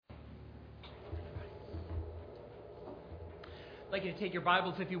I'd like you to take your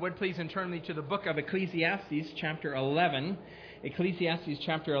Bibles, if you would, please, and turn me to the book of Ecclesiastes, chapter 11. Ecclesiastes,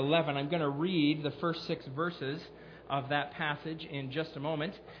 chapter 11. I'm going to read the first 6 verses of that passage in just a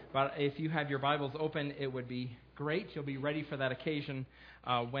moment. But if you have your Bibles open, it would be great. You'll be ready for that occasion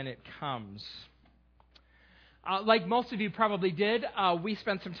when it comes. Like most of you probably did, we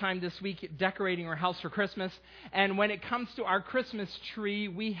spent some time this week decorating our house for Christmas. And when it comes to our Christmas tree,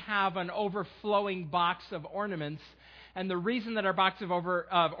 we have an overflowing box of ornaments. And the reason that our box of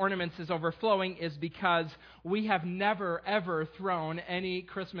ornaments is overflowing is because we have never, ever thrown any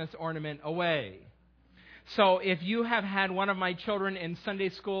Christmas ornament away. So if you have had one of my children in Sunday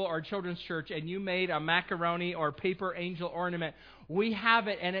school or children's church and you made a macaroni or paper angel ornament, we have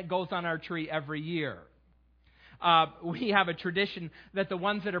it and it goes on our tree every year. We have a tradition that the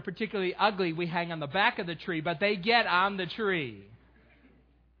ones that are particularly ugly we hang on the back of the tree, but they get on the tree.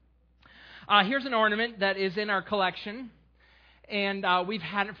 Here's an ornament that is in our collection, and we've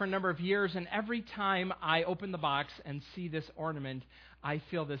had it for a number of years, and every time I open the box and see this ornament, I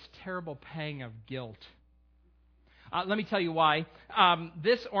feel this terrible pang of guilt. Let me tell you why.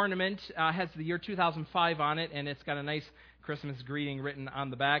 This ornament has the year 2005 on it, and it's got a nice Christmas greeting written on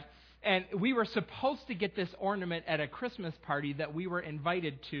the back. And we were supposed to get this ornament at a Christmas party that we were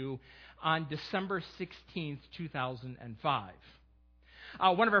invited to on December 16th, 2005.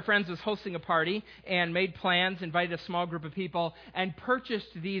 One of our friends was hosting a party and made plans, invited a small group of people, and purchased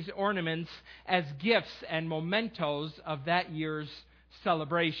these ornaments as gifts and mementos of that year's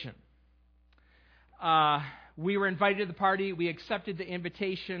celebration. We were invited to the party, we accepted the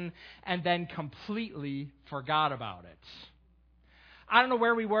invitation, and then completely forgot about it. I don't know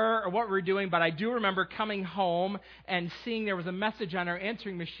where we were or what we were doing, but I do remember coming home and seeing there was a message on our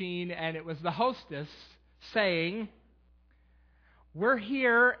answering machine, and it was the hostess saying, "We're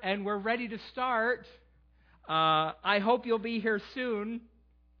here and we're ready to start. I hope you'll be here soon."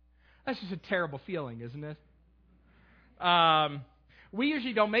 That's just a terrible feeling, isn't it? We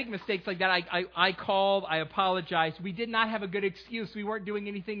usually don't make mistakes like that. I called, I apologized. We did not have a good excuse. We weren't doing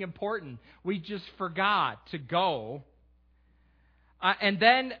anything important. We just forgot to go. And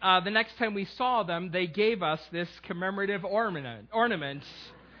then the next time we saw them, they gave us this commemorative ornament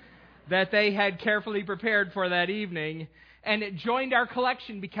that they had carefully prepared for that evening. And it joined our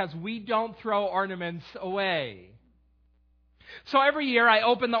collection because we don't throw ornaments away. So every year I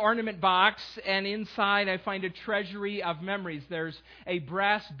open the ornament box, and inside I find a treasury of memories. There's a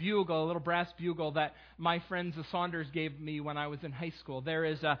brass bugle, a little brass bugle that my friends the Saunders gave me when I was in high school. There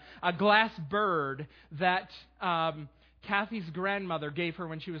is a glass bird that Kathy's grandmother gave her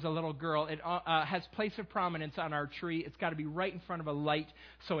when she was a little girl. It has place of prominence on our tree. It's got to be right in front of a light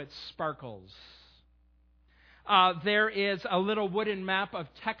so it sparkles. There is a little wooden map of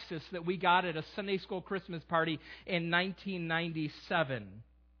Texas that we got at a Sunday school Christmas party in 1997.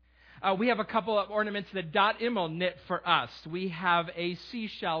 We have a couple of ornaments that Dot Immel knit for us. We have a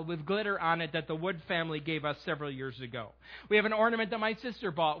seashell with glitter on it that the Wood family gave us several years ago. We have an ornament that my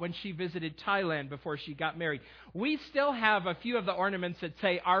sister bought when she visited Thailand before she got married. We still have a few of the ornaments that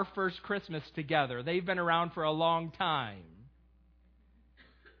say "Our First Christmas Together." They've been around for a long time.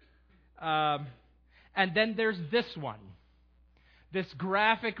 And then there's this one, this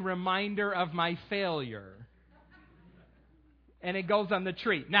graphic reminder of my failure. And it goes on the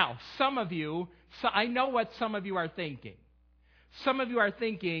tree. Now, some of you, I know what some of you are thinking. Some of you are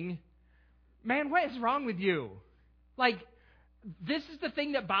thinking, "Man, what is wrong with you? Like, this is the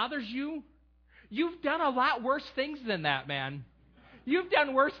thing that bothers you? You've done a lot worse things than that, man. You've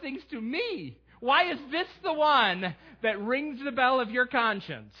done worse things to me. Why is this the one that rings the bell of your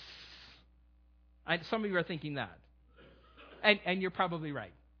conscience?" Some of you are thinking that. And you're probably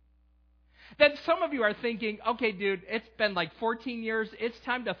right. Then some of you are thinking, "Okay, dude, it's been like 14 years. It's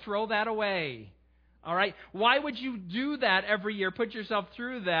time to throw that away." All right? Why would you do that every year? Put yourself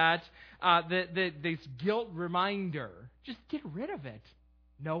through that, this guilt reminder. Just get rid of it.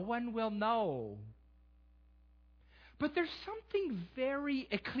 No one will know. But there's something very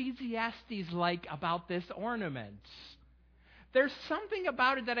Ecclesiastes-like about this ornament. There's something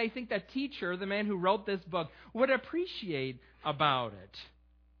about it that I think that teacher, the man who wrote this book, would appreciate about it.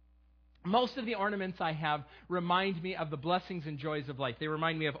 Most of the ornaments I have remind me of the blessings and joys of life. They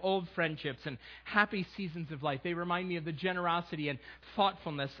remind me of old friendships and happy seasons of life. They remind me of the generosity and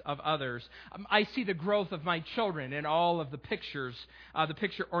thoughtfulness of others. I see the growth of my children in all of the picture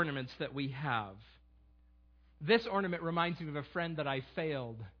ornaments that we have. This ornament reminds me of a friend that I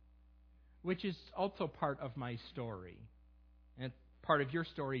failed, which is also part of my story. And part of your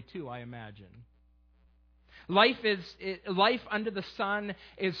story too, I imagine. Life under the sun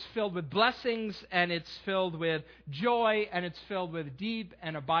is filled with blessings, and it's filled with joy, and it's filled with deep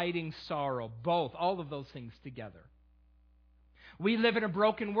and abiding sorrow. Both, all of those things together. We live in a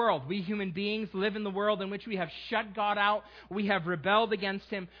broken world. We human beings live in the world in which we have shut God out. We have rebelled against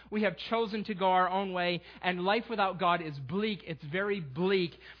Him. We have chosen to go our own way. And life without God is bleak. It's very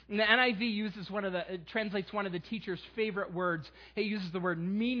bleak. And the NIV translates one of the teacher's favorite words. It uses the word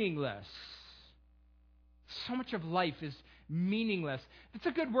meaningless. So much of life is meaningless. It's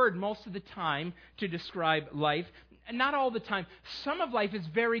a good word most of the time to describe life. Not all the time. Some of life is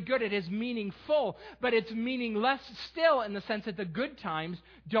very good. It is meaningful, but it's meaningless still in the sense that the good times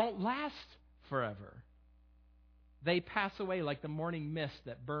don't last forever. They pass away like the morning mist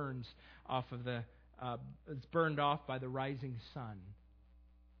that burns off of it's burned off by the rising sun.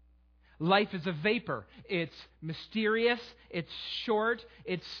 Life is a vapor. It's mysterious, it's short,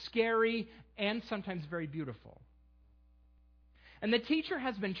 it's scary, and sometimes very beautiful. And the teacher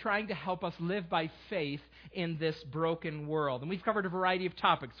has been trying to help us live by faith in this broken world. And we've covered a variety of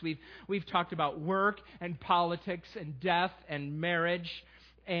topics. We've talked about work and politics and death and marriage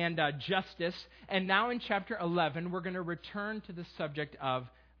and justice. And now in chapter 11, we're going to return to the subject of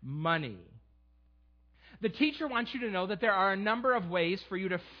money. The teacher wants you to know that there are a number of ways for you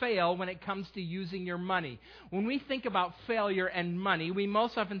to fail when it comes to using your money. When we think about failure and money, we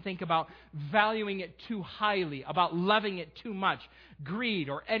most often think about valuing it too highly, about loving it too much, greed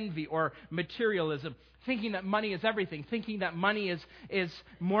or envy or materialism, thinking that money is everything, thinking that money is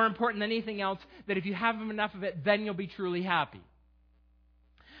more important than anything else, that if you have enough of it, then you'll be truly happy.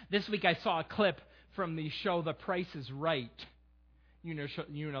 This week I saw a clip from the show The Price is Right. You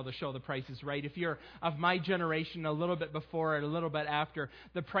know the show The Price is Right. If you're of my generation, a little bit before and a little bit after,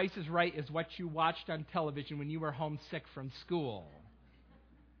 The Price is Right is what you watched on television when you were homesick from school.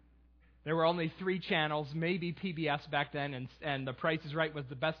 There were only 3 channels, maybe PBS back then, and The Price is Right was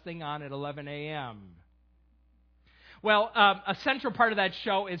the best thing on at 11 a.m. Well, a central part of that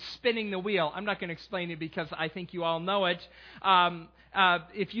show is spinning the wheel. I'm not going to explain it because I think you all know it.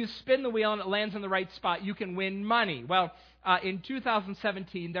 If you spin the wheel and it lands in the right spot, you can win money. Well, in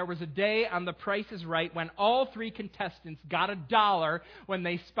 2017, there was a day on The Price is Right when all 3 contestants got $1 when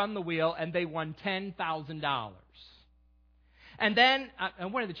they spun the wheel, and they won $10,000. And then,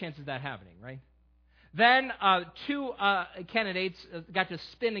 and what are the chances of that happening, right? Then 2 candidates got to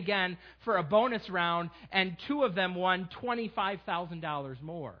spin again for a bonus round, and 2 of them won $25,000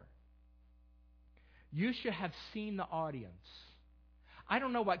 more. You should have seen the audience. I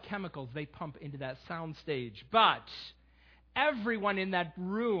don't know what chemicals they pump into that sound stage, but everyone in that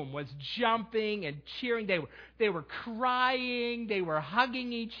room was jumping and cheering. They were crying. They were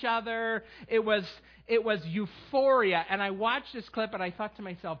hugging each other. It was euphoria. And I watched this clip and I thought to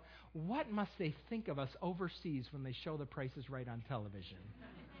myself, what must they think of us overseas when they show The Price is Right on television?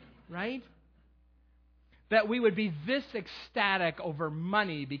 Right? That we would be this ecstatic over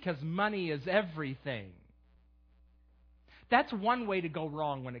money because money is everything. That's one way to go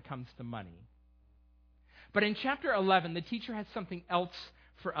wrong when it comes to money. But in chapter 11, the teacher has something else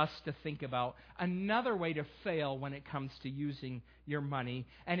for us to think about. Another way to fail when it comes to using your money.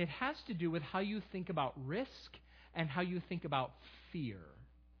 And it has to do with how you think about risk and how you think about fear.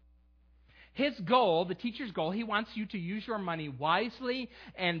 His goal, the teacher's goal, he wants you to use your money wisely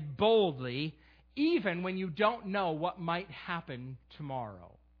and boldly, even when you don't know what might happen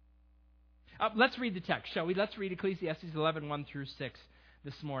tomorrow. Let's read the text, shall we? Let's read Ecclesiastes 11, 1 through 6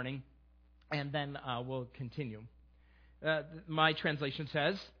 this morning, and then we'll continue. My translation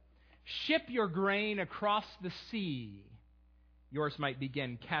says, "Ship your grain across the sea." Yours might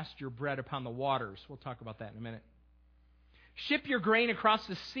begin, "Cast your bread upon the waters." We'll talk about that in a minute. "Ship your grain across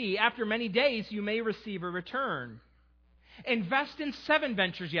the sea. After many days you may receive a return. Invest in 7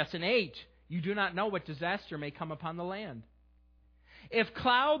 ventures, yes, in 8. You do not know what disaster may come upon the land. If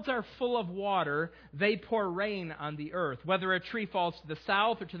clouds are full of water, they pour rain on the earth. Whether a tree falls to the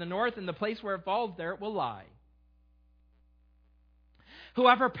south or to the north, in the place where it falls, there it will lie.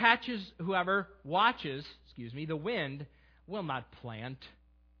 Whoever watches the wind will not plant.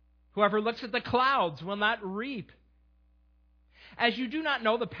 Whoever looks at the clouds will not reap. As you do not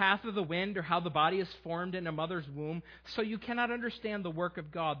know the path of the wind or how the body is formed in a mother's womb, so you cannot understand the work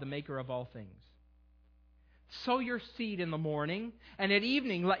of God, the maker of all things. Sow your seed in the morning, and at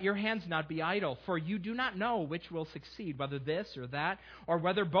evening let your hands not be idle, for you do not know which will succeed, whether this or that, or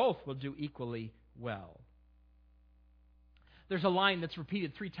whether both will do equally well." There's a line that's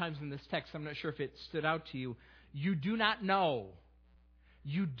repeated 3 times in this text. I'm not sure if it stood out to you. You do not know.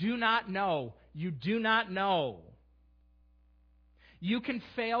 You do not know. You do not know. You can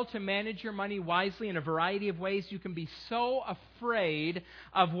fail to manage your money wisely in a variety of ways. You can be so afraid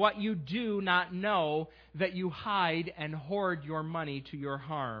of what you do not know that you hide and hoard your money to your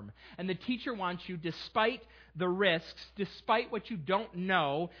harm. And the teacher wants you, despite the risks, despite what you don't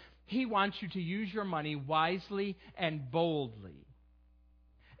know, he wants you to use your money wisely and boldly.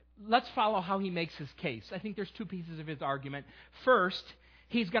 Let's follow how he makes his case. I think there's two pieces of his argument. First,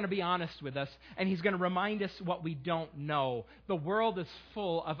 he's going to be honest with us, and he's going to remind us what we don't know. The world is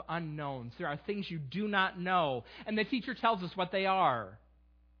full of unknowns. There are things you do not know, and the teacher tells us what they are.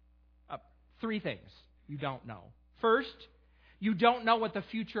 Three things you don't know. First, you don't know what the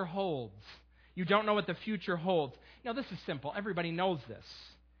future holds. You don't know what the future holds. Now, this is simple. Everybody knows this.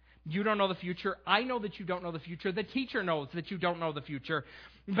 You don't know the future. I know that you don't know the future. The teacher knows that you don't know the future.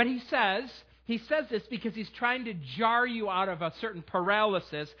 But he says this because he's trying to jar you out of a certain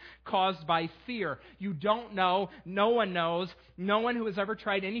paralysis caused by fear. You don't know. No one knows. No one who has ever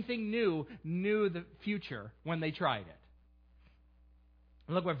tried anything new knew the future when they tried it.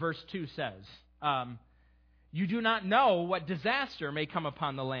 Look what verse 2 says. You do not know what disaster may come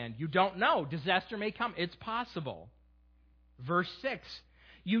upon the land. You don't know. Disaster may come. It's possible. Verse 6.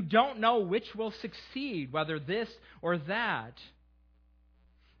 You don't know which will succeed, whether this or that.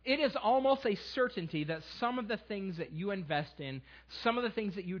 It is almost a certainty that some of the things that you invest in, some of the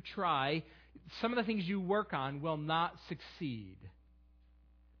things that you try, some of the things you work on will not succeed.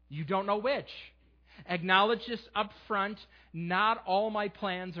 You don't know which. Acknowledge this up front. Not all my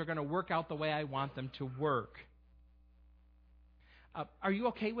plans are going to work out the way I want them to work. Are you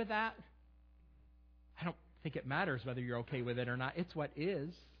okay with that? I don't think it matters whether you're okay with it or not. It's what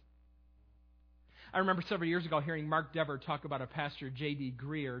is. I remember several years ago hearing Mark Dever talk about a pastor, J.D.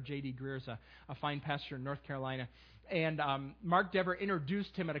 Greer. J.D. Greer is a fine pastor in North Carolina. And Mark Dever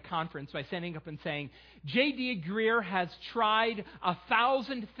introduced him at a conference by standing up and saying, J.D. Greer has tried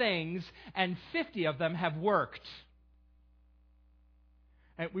 1,000 things and 50 of them have worked.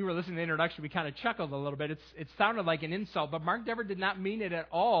 And we were listening to the introduction. We kind of chuckled a little bit. It sounded like an insult, but Mark Dever did not mean it at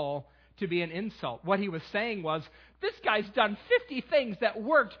all to be an insult. What he was saying was, this guy's done 50 things that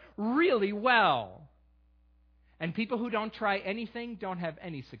worked really well. And people who don't try anything don't have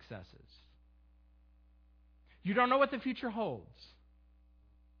any successes. You don't know what the future holds.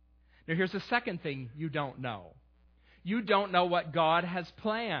 Now here's the second thing you don't know. You don't know what God has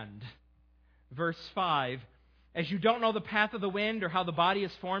planned. Verse 5, as you don't know the path of the wind or how the body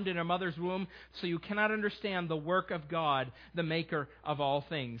is formed in a mother's womb, so you cannot understand the work of God, the maker of all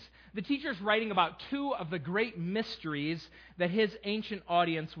things. The teacher's writing about two of the great mysteries that his ancient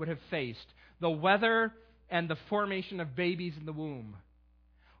audience would have faced: the weather and the formation of babies in the womb.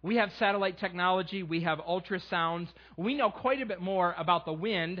 We have satellite technology, we have ultrasounds, we know quite a bit more about the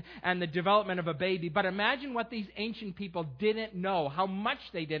wind and the development of a baby, but imagine what these ancient people didn't know, how much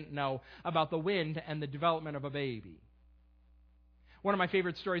they didn't know about the wind and the development of a baby. One of my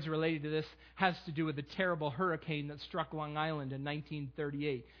favorite stories related to this has to do with the terrible hurricane that struck Long Island in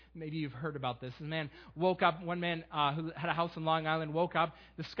 1938. Maybe you've heard about this. One man who had a house in Long Island woke up.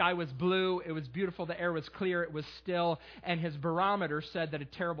 The sky was blue. It was beautiful. The air was clear. It was still. And his barometer said that a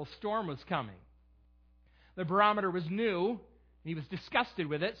terrible storm was coming. The barometer was new. And he was disgusted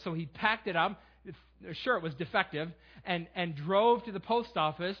with it, so he packed it up. Sure, it was defective. And drove to the post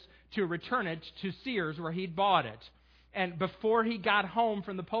office to return it to Sears where he'd bought it. And before he got home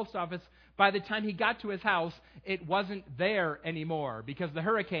from the post office, by the time he got to his house, it wasn't there anymore because the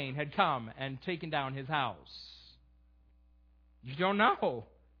hurricane had come and taken down his house. You don't know.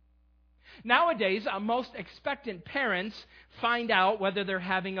 Nowadays, most expectant parents find out whether they're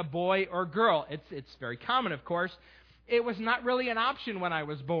having a boy or girl. It's very common, of course. It was not really an option when I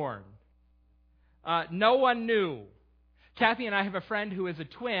was born. No one knew. Kathy and I have a friend who is a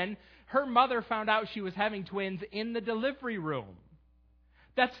twin. Her mother found out she was having twins in the delivery room.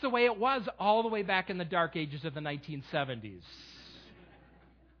 That's the way it was all the way back in the dark ages of the 1970s.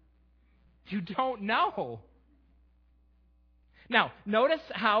 You don't know. Now, notice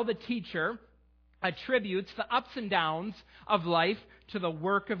how the teacher attributes the ups and downs of life to the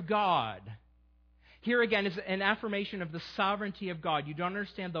work of God. Here again is an affirmation of the sovereignty of God. You don't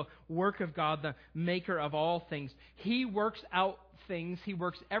understand the work of God, the maker of all things. He works out things. He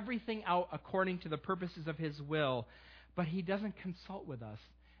works everything out according to the purposes of His will. But He doesn't consult with us,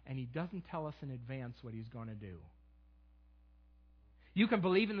 and He doesn't tell us in advance what He's going to do. You can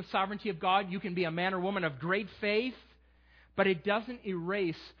believe in the sovereignty of God. You can be a man or woman of great faith, but it doesn't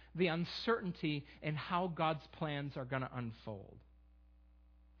erase the uncertainty in how God's plans are going to unfold.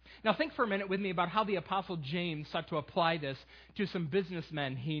 Now think for a minute with me about how the Apostle James sought to apply this to some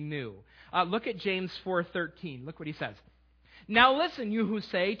businessmen he knew. Look at James 4:13. Look what he says. Now listen, you who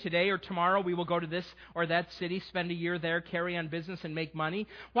say, today or tomorrow we will go to this or that city, spend a year there, carry on business, and make money.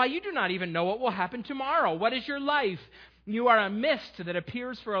 Why, you do not even know what will happen tomorrow. What is your life? You are a mist that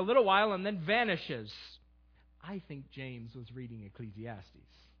appears for a little while and then vanishes. I think James was reading Ecclesiastes.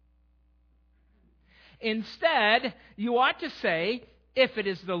 Instead, you ought to say, if it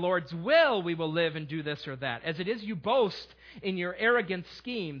is the Lord's will, we will live and do this or that. As it is, you boast in your arrogant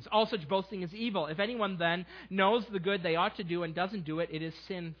schemes. All such boasting is evil. If anyone then knows the good they ought to do and doesn't do it, it is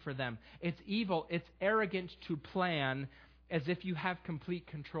sin for them. It's evil. It's arrogant to plan as if you have complete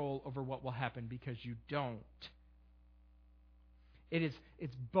control over what will happen, because you don't.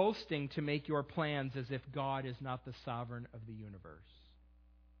 It's boasting to make your plans as if God is not the sovereign of the universe.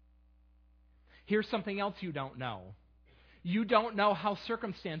 Here's something else you don't know. You don't know how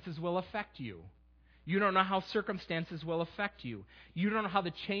circumstances will affect you. You don't know how circumstances will affect you. You don't know how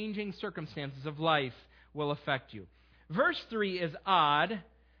the changing circumstances of life will affect you. Verse 3 is odd.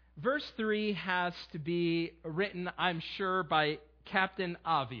 Verse 3 has to be written, I'm sure, by Captain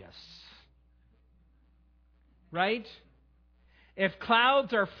Obvious. Right? If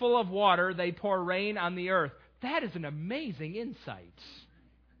clouds are full of water, they pour rain on the earth. That is an amazing insight.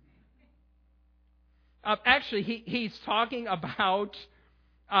 Actually, he's talking about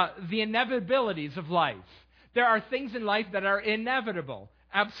the inevitabilities of life. There are things in life that are inevitable.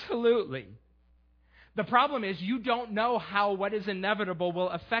 Absolutely. The problem is you don't know how what is inevitable will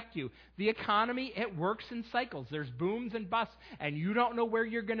affect you. The economy, it works in cycles. There's booms and busts, and you don't know where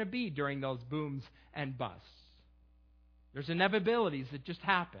you're going to be during those booms and busts. There's inevitabilities that just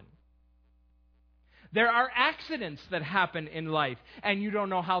happen. There are accidents that happen in life, and you don't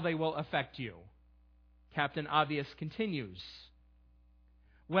know how they will affect you. Captain Obvious continues.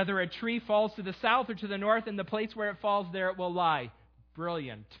 Whether a tree falls to the south or to the north, in the place where it falls, there it will lie.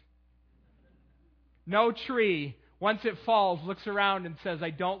 Brilliant. No tree, once it falls, looks around and says, I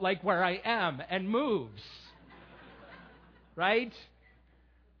don't like where I am, and moves. Right?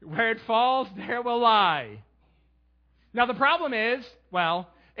 Where it falls, there it will lie. Now the problem is, well,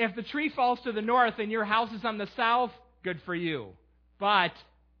 if the tree falls to the north and your house is on the south, good for you. But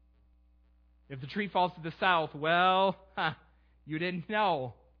if the tree falls to the south, well, you didn't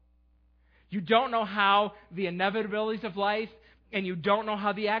know. You don't know how the inevitabilities of life, and you don't know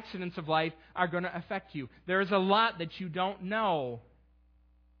how the accidents of life are going to affect you. There's a lot that you don't know.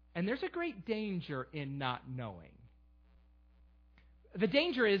 And there's a great danger in not knowing. The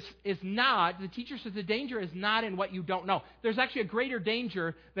danger is not, the teacher says the danger is not in what you don't know. There's actually a greater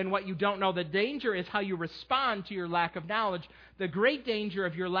danger than what you don't know. The danger is how you respond to your lack of knowledge. The great danger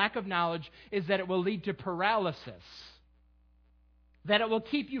of your lack of knowledge is that it will lead to paralysis. That it will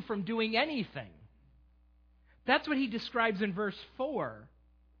keep you from doing anything. That's what he describes in verse 4.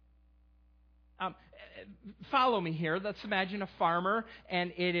 Follow me here. Let's imagine a farmer,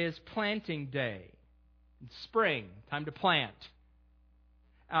 and it is planting day. It's spring, time to plant.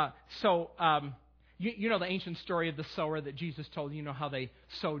 You know the ancient story of the sower that Jesus told. You know how they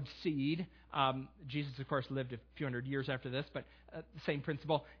sowed seed. Jesus, of course, lived a few hundred years after this, but the same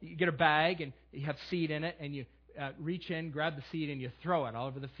principle. You get a bag, and you have seed in it, and you reach in, grab the seed, and you throw it all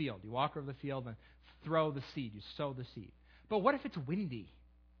over the field. You walk over the field and throw the seed. You sow the seed. But what if it's windy?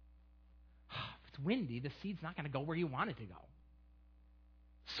 If it's windy, the seed's not going to go where you want it to go.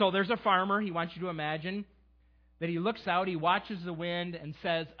 So there's a farmer. He wants you to imagine that he looks out, he watches the wind, and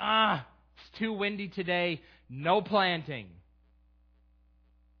says, it's too windy today, no planting.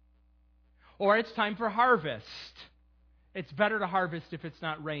 Or it's time for harvest. It's better to harvest if it's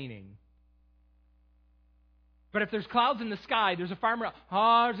not raining. But if there's clouds in the sky, there's a farmer,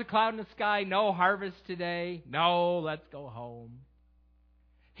 there's a cloud in the sky, no harvest today, no, let's go home.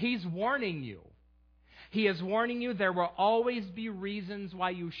 He's warning you. He is warning you there will always be reasons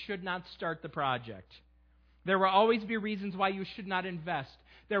why you should not start the project. There will always be reasons why you should not invest.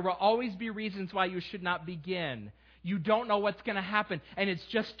 There will always be reasons why you should not begin. You don't know what's going to happen, and it's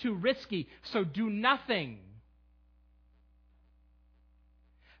just too risky, so do nothing.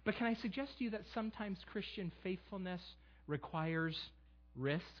 But can I suggest to you that sometimes Christian faithfulness requires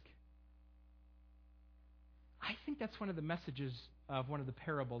risk? I think that's one of the messages of one of the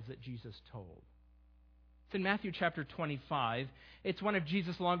parables that Jesus told. It's in Matthew chapter 25. It's one of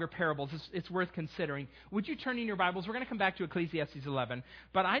Jesus' longer parables. It's worth considering. Would you turn in your Bibles? We're going to come back to Ecclesiastes 11,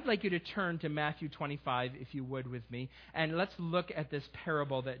 but I'd like you to turn to Matthew 25, if you would, with me, and let's look at this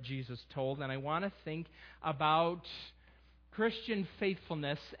parable that Jesus told. And I want to think about Christian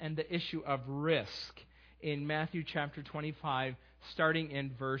faithfulness and the issue of risk in Matthew chapter 25, starting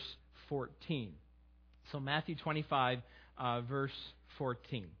in verse 14. So Matthew 25, verse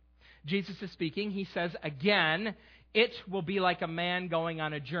 14. Jesus is speaking. He says, again, It will be like a man going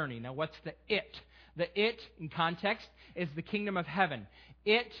on a journey. Now, what's the it? The it, in context, is the kingdom of heaven.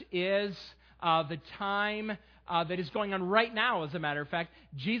 It is the time that is going on right now, as a matter of fact.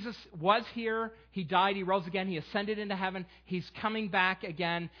 Jesus was here. He died. He rose again. He ascended into heaven. He's coming back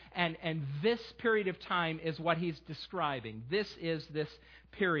again. And this period of time is what he's describing. This is this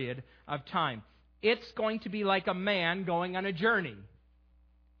period of time. It's going to be like a man going on a journey.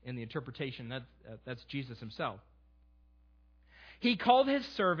 In the interpretation, that's Jesus himself. He called his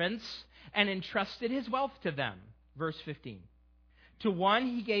servants and entrusted his wealth to them. Verse 15. To one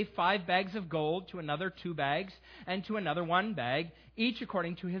he gave 5 bags of gold, to another 2 bags, and to another 1 bag, each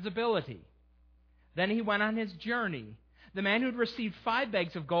according to his ability. Then he went on his journey. The man who had received 5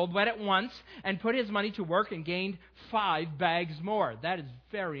 bags of gold went at once and put his money to work and gained 5 bags more. That is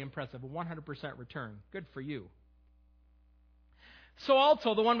very impressive, a 100% return. Good for you. So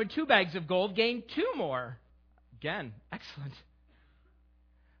also the one with 2 bags of gold gained 2 more. Again, excellent.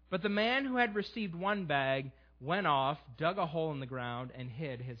 But the man who had received 1 bag went off, dug a hole in the ground, and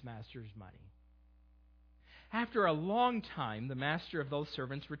hid his master's money. After a long time, the master of those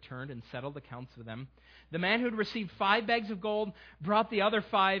servants returned and settled accounts with them. The man who had received 5 bags of gold brought the other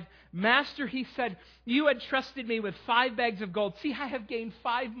 5. Master, he said, you had trusted me with 5 bags of gold. See, I have gained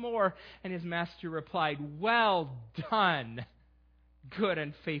 5 more. And his master replied, well done, good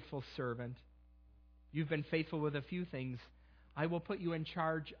and faithful servant. You've been faithful with a few things. I will put you in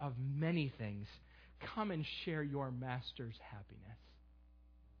charge of many things. Come and share your master's happiness.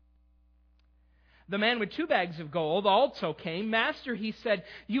 The man with 2 bags of gold also came. Master, he said,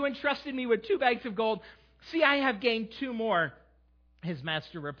 you entrusted me with 2 bags of gold. See, I have gained 2 more. His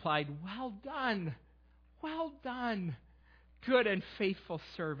master replied, well done, good and faithful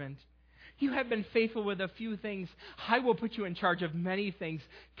servant. You have been faithful with a few things. I will put you in charge of many things.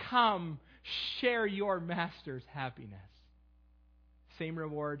 Come, share your master's happiness. Same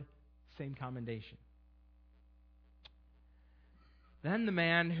reward, same commendation. Then the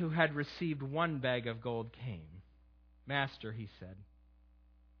man who had received 1 bag of gold came. Master, he said,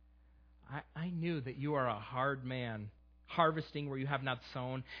 I knew that you are a hard man, harvesting where you have not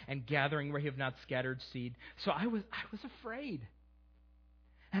sown and gathering where you have not scattered seed. So I was afraid.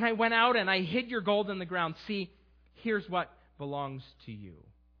 And I went out and I hid your gold in the ground. See, here's what belongs to you.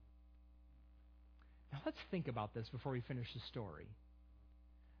 Now let's think about this before we finish the story.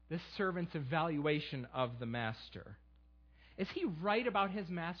 This servant's evaluation of the master. Is he right about his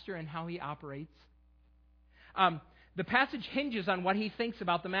master and how he operates? The passage hinges on what he thinks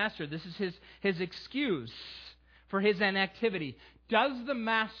about the master. This is his excuse for his inactivity. Does the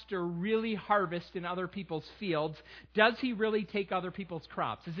master really harvest in other people's fields? Does he really take other people's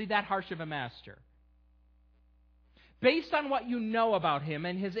crops? Is he that harsh of a master? Based on what you know about him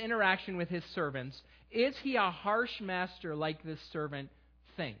and his interaction with his servants, is he a harsh master like this servant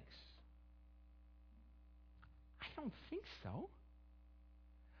thinks? I don't think so.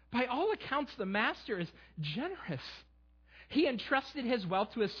 By all accounts, the master is generous. He entrusted his wealth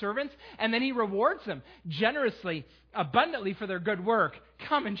to his servants, and then he rewards them generously, abundantly for their good work.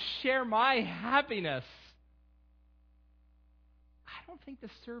 Come and share my happiness. I don't think the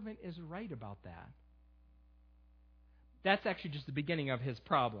servant is right about that. That's actually just the beginning of his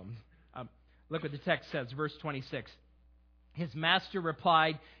problem. Look what the text says, verse 26. His master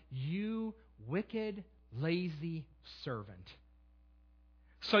replied, you wicked, lazy servant.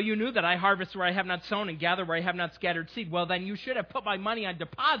 So you knew that I harvest where I have not sown and gather where I have not scattered seed. Well, then you should have put my money on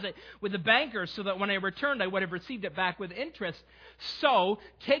deposit with the bankers so that when I returned, I would have received it back with interest. So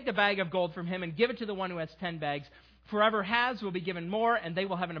take the bag of gold from him and give it to the one who has 10 bags. For whoever has will be given more, and they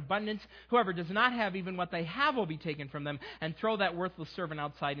will have an abundance. Whoever does not have, even what they have will be taken from them. And throw that worthless servant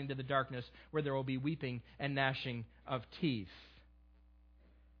outside into the darkness, where there will be weeping and gnashing of teeth.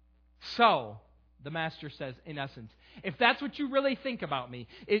 So, the master says, in essence, if that's what you really think about me,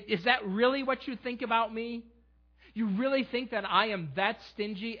 is that really what you think about me? You really think that I am that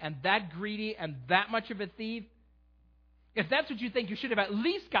stingy and that greedy and that much of a thief? If that's what you think, you should have at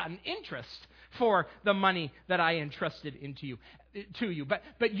least gotten interest for the money that I entrusted to you.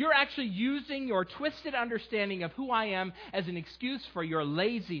 But you're actually using your twisted understanding of who I am as an excuse for your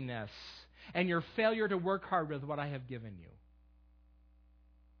laziness and your failure to work hard with what I have given you.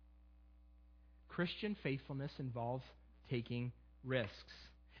 Christian faithfulness involves taking risks.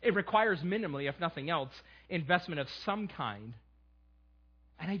 It requires minimally, if nothing else, investment of some kind.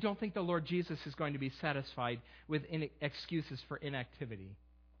 And I don't think the Lord Jesus is going to be satisfied with excuses for inactivity.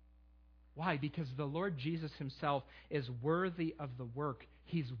 Why? Because the Lord Jesus himself is worthy of the work.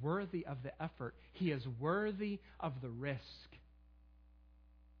 He's worthy of the effort. He is worthy of the risk.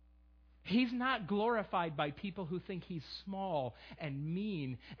 He's not glorified by people who think he's small and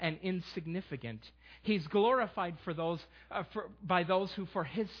mean and insignificant. He's glorified by those who, for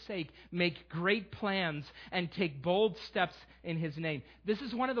his sake, make great plans and take bold steps in his name. This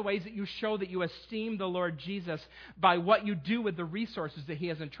is one of the ways that you show that you esteem the Lord Jesus, by what you do with the resources that he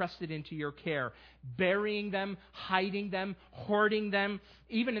has entrusted into your care. Burying them, hiding them, hoarding them,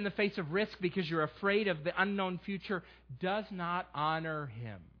 even in the face of risk because you're afraid of the unknown future, does not honor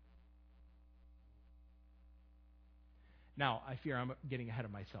him. Now, I fear I'm getting ahead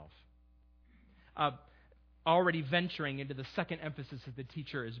of myself. Already venturing into the second emphasis that the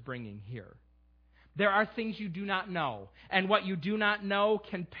teacher is bringing here. There are things you do not know, and what you do not know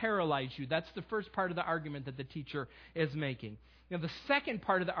can paralyze you. That's the first part of the argument that the teacher is making. Now, the second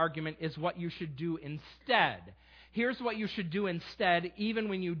part of the argument is what you should do instead. Here's what you should do instead, even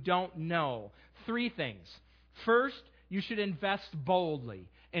when you don't know. 3 things. First, you should invest boldly.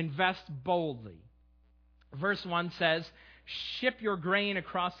 Invest boldly. Verse 1 says, ship your grain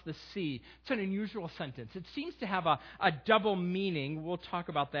across the sea. It's an unusual sentence. It seems to have a double meaning. We'll talk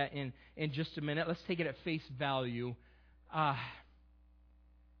about that in just a minute. Let's take it at face value. The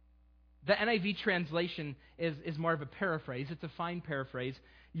NIV translation is more of a paraphrase. It's a fine paraphrase.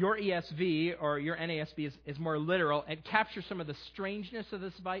 Your ESV or your NASB is more literal. It captures some of the strangeness of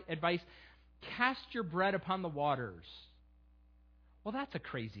this advice. Cast your bread upon the waters. Well, that's a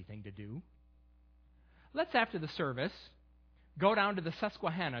crazy thing to do. Let's, after the service, go down to the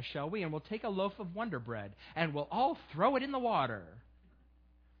Susquehanna, shall we? And we'll take a loaf of Wonder Bread, and we'll all throw it in the water.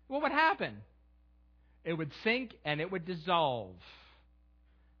 What would happen? It would sink, and it would dissolve.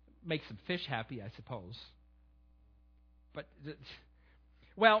 Make some fish happy, I suppose. But,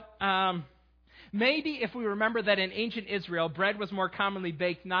 maybe if we remember that in ancient Israel, bread was more commonly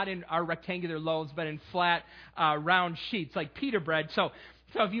baked not in our rectangular loaves, but in flat, round sheets, like pita bread. So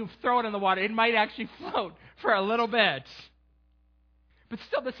if you throw it in the water, it might actually float for a little bit. But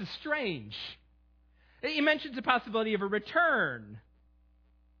still, this is strange. He mentions the possibility of a return.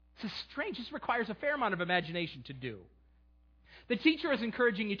 This is strange. This requires a fair amount of imagination to do. The teacher is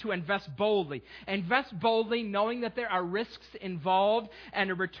encouraging you to invest boldly. Invest boldly, knowing that there are risks involved,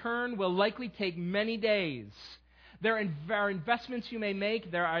 and a return will likely take many days. There are investments you may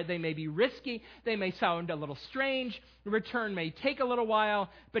make. They may be risky. They may sound a little strange. The return may take a little while,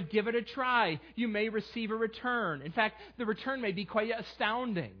 but give it a try. You may receive a return. In fact, the return may be quite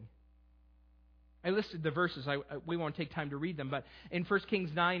astounding. I listed the verses. We won't take time to read them, but in 1 Kings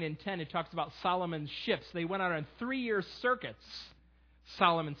 9 and 10, it talks about Solomon's ships. They went out on 3-year circuits.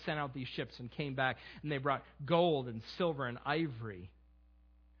 Solomon sent out these ships and came back, and they brought gold and silver and ivory.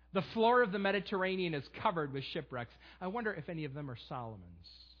 The floor of the Mediterranean is covered with shipwrecks. I wonder if any of them are Solomon's.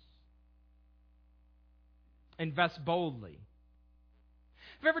 Invest boldly.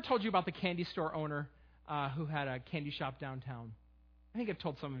 Have I ever told you about the candy store owner who had a candy shop downtown? I think I've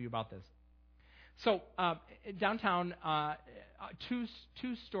told some of you about this. So downtown, two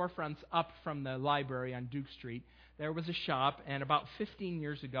storefronts up from the library on Duke Street, there was a shop, and about 15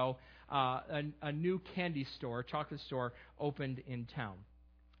 years ago, a new candy store, chocolate store, opened in town.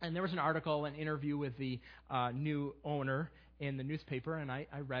 And there was an article, an interview with the new owner in the newspaper, and I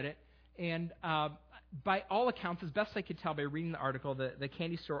read it. And by all accounts, as best I could tell by reading the article, the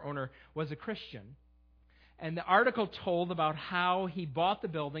candy store owner was a Christian. And the article told about how he bought the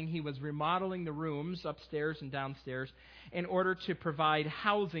building. He was remodeling the rooms upstairs and downstairs in order to provide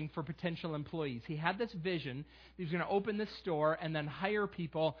housing for potential employees. He had this vision. He was going to open this store and then hire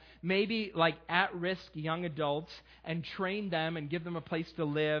people, maybe like at-risk young adults, and train them and give them a place to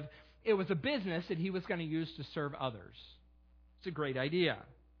live. It was a business that he was going to use to serve others. It's a great idea.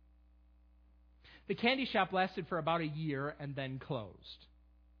 The candy shop lasted for about a year and then closed.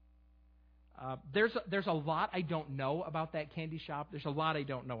 There's a lot I don't know about that candy shop. There's a lot I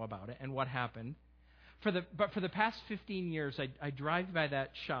don't know about it and what happened. But for the past 15 years, I drive by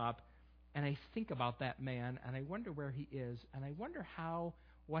that shop, and I think about that man, and I wonder where he is, and I wonder how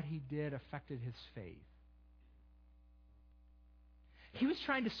what he did affected his faith. He was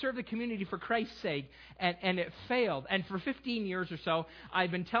trying to serve the community for Christ's sake, and it failed. And for 15 years or so,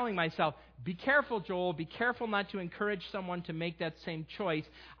 I've been telling myself, be careful, Joel. Be careful not to encourage someone to make that same choice.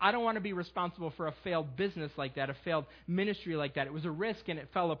 I don't want to be responsible for a failed business like that, a failed ministry like that. It was a risk, and it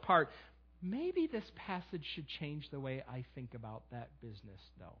fell apart. Maybe this passage should change the way I think about that business,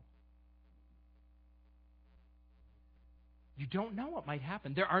 though. You don't know what might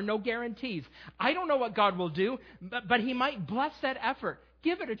happen. There are no guarantees. I don't know what God will do, but He might bless that effort.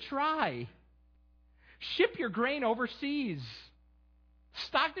 Give it a try. Ship your grain overseas.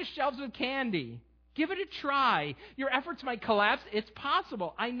 Stock the shelves with candy. Give it a try. Your efforts might collapse. It's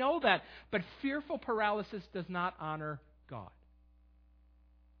possible. I know that. But fearful paralysis does not honor God.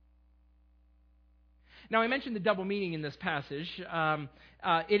 Now, I mentioned the double meaning in this passage.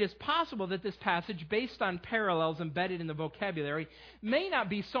 It is possible that this passage, based on parallels embedded in the vocabulary, may not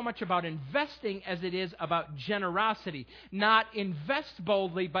be so much about investing as it is about generosity. Not invest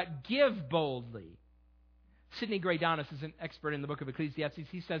boldly, but give boldly. Sidney Gray-Donis is an expert in the book of Ecclesiastes.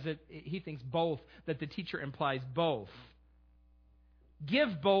 He says that he thinks both, that the teacher implies both.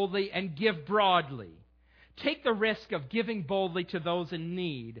 Give boldly and give broadly. Take the risk of giving boldly to those in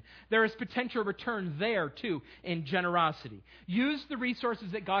need. There is potential return there, too, in generosity. Use the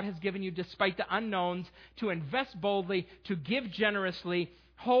resources that God has given you despite the unknowns to invest boldly, to give generously.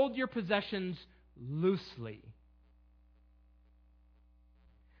 Hold your possessions loosely.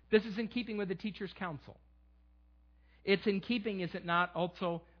 This is in keeping with the teacher's counsel. It's in keeping, is it not,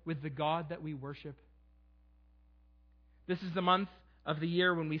 also with the God that we worship? This is the month of the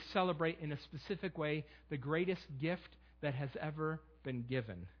year when we celebrate in a specific way the greatest gift that has ever been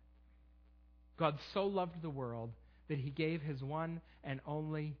given. God so loved the world that He gave His one and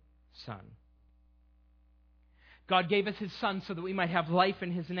only Son. God gave us His Son so that we might have life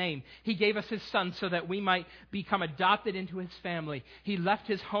in His name. He gave us His Son so that we might become adopted into His family. He left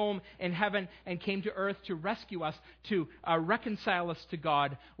His home in heaven and came to earth to rescue us, to reconcile us to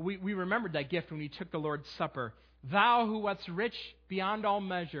God. We remembered that gift when we took the Lord's Supper. Thou who wast rich beyond all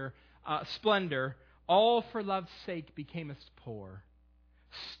measure, splendor, all for love's sake becamest poor.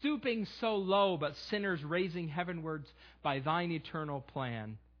 Stooping so low, but sinners raising heavenwards by thine eternal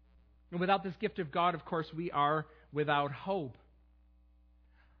plan. And without this gift of God, of course, we are without hope.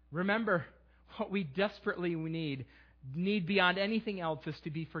 Remember, what we desperately need beyond anything else is to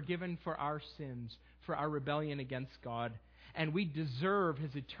be forgiven for our sins, for our rebellion against God. And we deserve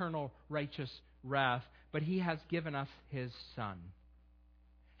His eternal righteous wrath, but He has given us His Son.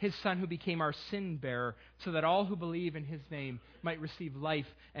 His Son who became our sin bearer so that all who believe in His name might receive life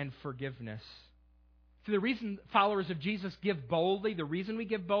and forgiveness. So the reason followers of Jesus give boldly, the reason we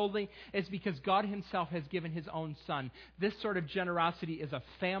give boldly, is because God Himself has given His own Son. This sort of generosity is a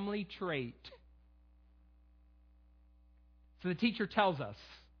family trait. So the teacher tells us,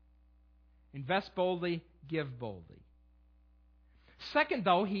 invest boldly, give boldly. Second,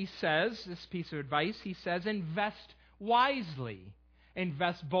 though, he says, this piece of advice, he says, invest wisely.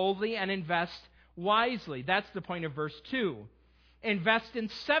 Invest boldly and invest wisely. That's the point of verse 2. Invest in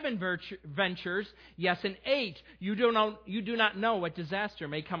 7 ventures, yes, in 8. You do not know what disaster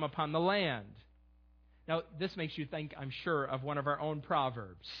may come upon the land. Now, this makes you think, I'm sure, of one of our own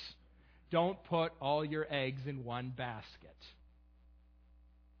proverbs. Don't put all your eggs in one basket.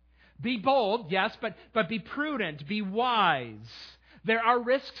 Be bold, yes, but be prudent, be wise. There are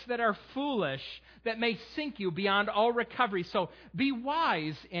risks that are foolish that may sink you beyond all recovery. So be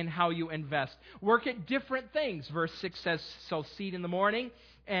wise in how you invest. Work at different things. Verse 6 says, sow seed in the morning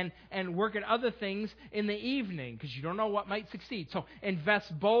and work at other things in the evening because you don't know what might succeed. So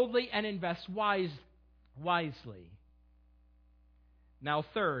invest boldly and invest wisely. Now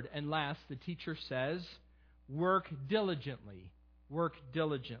third and last, the teacher says, work diligently. Work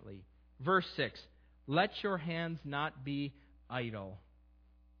diligently. Verse 6, let your hands not be idle.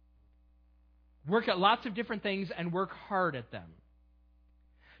 Work at lots of different things and work hard at them.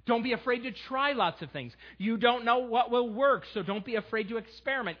 Don't be afraid to try lots of things. You don't know what will work, so don't be afraid to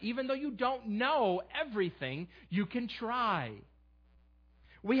experiment. Even though you don't know everything, you can try.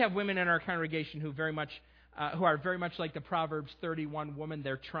 We have women in our congregation who are very much like the Proverbs 31 woman.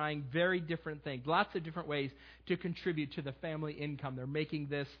 They're trying very different things, lots of different ways to contribute to the family income. They're making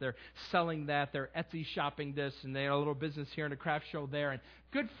this, they're selling that, they're Etsy shopping this, and they have a little business here and a craft show there. And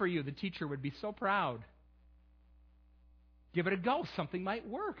good for you. The teacher would be so proud. Give it a go. Something might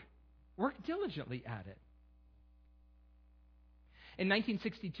work. Work diligently at it. In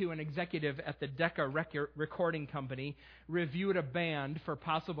 1962, an executive at the Decca Recording Company reviewed a band for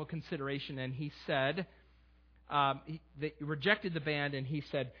possible consideration, and he said, they rejected the band, and he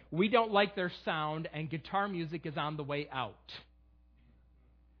said, we don't like their sound, and guitar music is on the way out.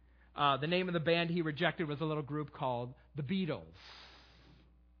 The name of the band he rejected was a little group called the Beatles.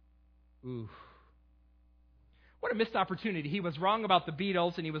 Ooh. What a missed opportunity. He was wrong about the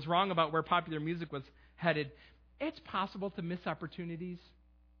Beatles, and he was wrong about where popular music was headed. It's possible to miss opportunities.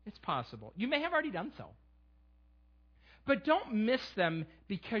 It's possible. You may have already done so. But don't miss them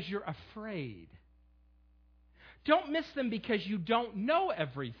because you're afraid. Don't miss them because you don't know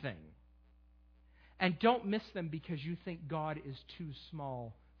everything. And don't miss them because you think God is too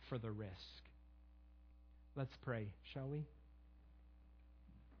small for the risk. Let's pray, shall we?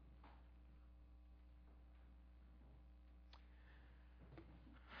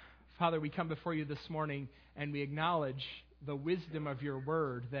 Father, we come before you this morning and we acknowledge the wisdom of your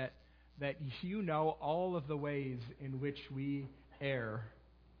word, that you know all of the ways in which we err.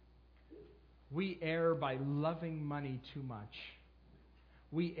 We err by loving money too much.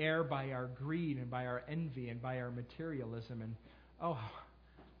 We err by our greed and by our envy and by our materialism. And oh,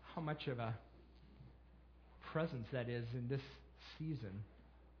 how much of a presence that is in this season.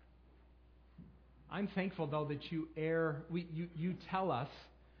 I'm thankful, though, that you tell us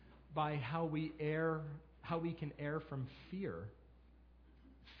by how we can err from fear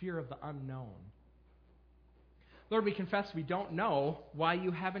of the unknown. Lord, we confess we don't know why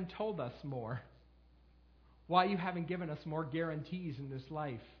you haven't told us more, why you haven't given us more guarantees in this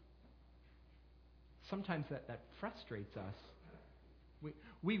life. Sometimes that frustrates us.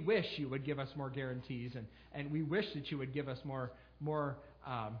 We wish you would give us more guarantees, and we wish that you would give us more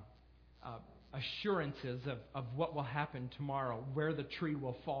assurances of what will happen tomorrow, where the tree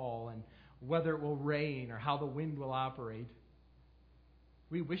will fall, and whether it will rain or how the wind will operate.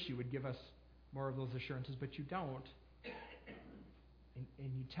 We wish you would give us more of those assurances, but you don't.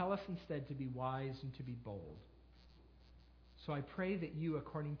 And you tell us instead to be wise and to be bold. So I pray that you,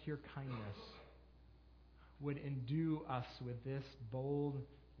 according to your kindness, would endue us with this bold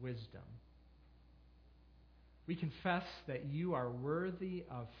wisdom. We confess that you are worthy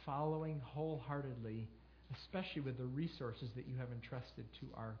of following wholeheartedly, especially with the resources that you have entrusted to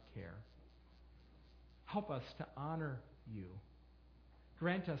our care. Help us to honor you.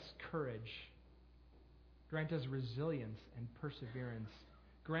 Grant us courage. Grant us resilience and perseverance.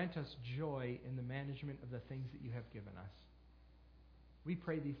 Grant us joy in the management of the things that you have given us. We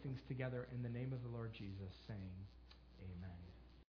pray these things together in the name of the Lord Jesus, saying, Amen.